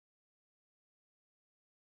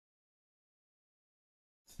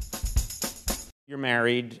You're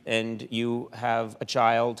married and you have a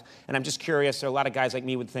child, and I'm just curious, so a lot of guys like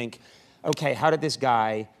me would think, okay, how did this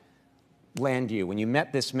guy land you? When you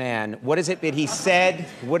met this man, what is it that he said?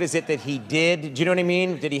 What is it that he did? Do you know what I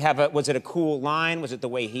mean? Did he have was it a cool line? Was it the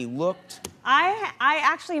way he looked? I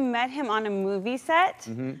actually met him on a movie set.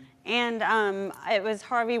 And it was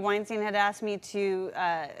Harvey Weinstein had asked me to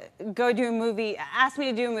go do a movie, asked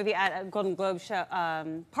me to do a movie at a Golden Globe show,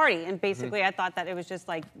 party. And basically I thought that it was just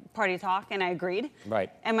like party talk, and I agreed.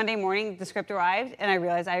 Right. And Monday morning, the script arrived, and I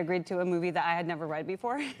realized I agreed to a movie that I had never read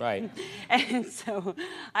before. Right. And so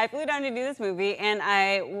I flew down to do this movie, and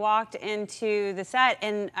I walked into the set,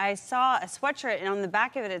 and I saw a sweatshirt, and on the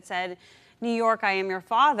back of it, it said, "New York, I am your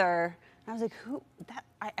father." And I was like, who,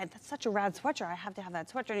 that's such a rad sweatshirt. I have to have that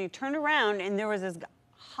sweatshirt. And he turned around, and there was this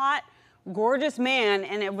hot, gorgeous man,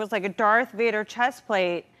 and it was like a Darth Vader chest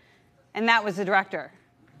plate, and that was the director.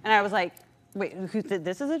 And I was like, wait,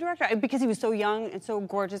 this is the director? Because he was so young and so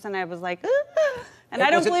gorgeous, and I was like, ah. And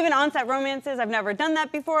I don't believe in on-set romances. I've never done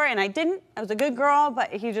that before, and I didn't. I was a good girl,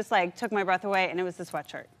 but he just like took my breath away, and it was the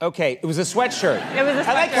sweatshirt. Okay, it was a sweatshirt. It was a sweatshirt.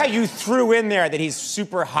 I like how you threw in there that he's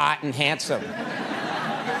super hot and handsome.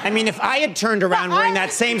 I mean, if I had turned around wearing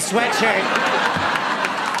that same sweatshirt,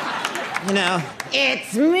 you know,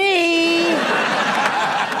 it's me.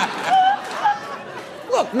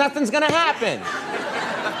 Look, nothing's gonna happen.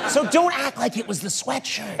 So don't act like it was the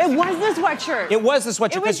sweatshirt. It was the sweatshirt. It was the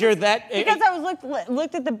sweatshirt because you're that. Because I was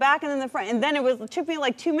looked at the back and then the front, and then it took me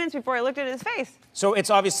like 2 minutes before I looked at his face. So it's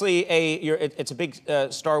obviously it's a big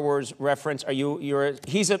Star Wars reference.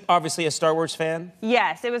 He's obviously a Star Wars fan?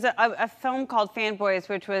 Yes, it was a film called Fanboys,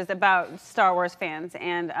 which was about Star Wars fans,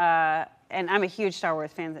 and I'm a huge Star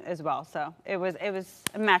Wars fan as well. So it was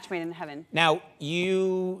a match made in heaven. Now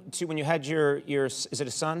when you had your is it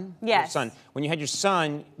a son? Yes. Your son. When you had your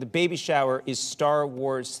son, the baby shower is Star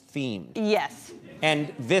Wars themed. Yes.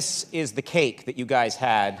 And this is the cake that you guys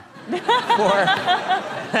had for.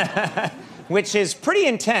 Which is pretty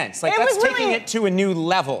intense. Like, that's taking it to a new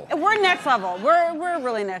level. We're next level. We're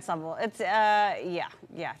really next level. It's, yeah.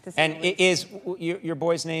 And your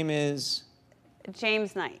boy's name is?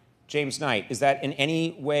 James Knight. James Knight. Is that in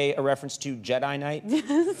any way a reference to Jedi Knight?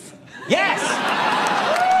 Yes. Yes!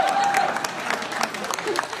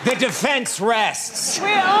 The defense rests.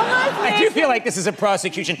 We almost I do feel like this is a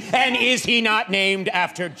prosecution. And is he not named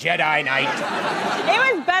after Jedi Knight?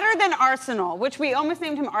 It was better than Arsenal, which we almost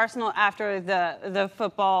named him Arsenal after the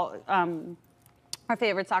football. Our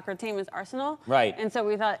favorite soccer team is Arsenal. Right. And so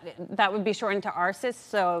we thought that would be shortened to Arsis,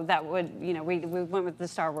 so that would, you know, we went with the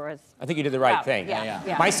Star Wars. I think you did the right thing.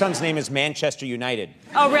 Yeah. My son's name is Manchester United.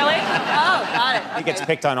 Oh, really? Oh, got it. Okay. He gets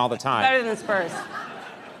picked on all the time. Better than the Spurs.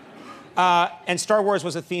 And Star Wars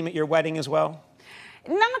was a theme at your wedding as well?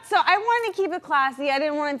 Not so. I wanted to keep it classy. I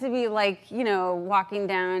didn't want it to be like, you know, walking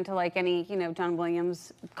down to like any, you know, John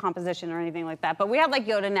Williams composition or anything like that. But we had like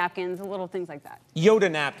Yoda napkins, little things like that. Yoda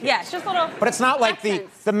napkins? Yeah, it's just little. But it's not like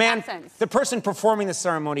accents. the person performing the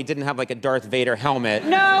ceremony didn't have like a Darth Vader helmet.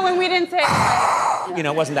 No, and we didn't say. You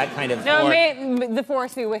know, it wasn't that kind of. No, may the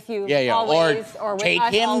force be with you. Yeah. Always, or with take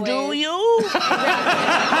us him, always. do you?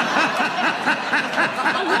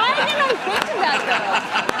 Why didn't I think of that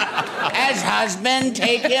though? As husband,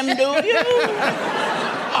 take him, do you?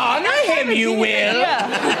 Honor him, you will. Yeah.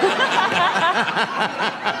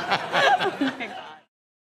 Oh my God.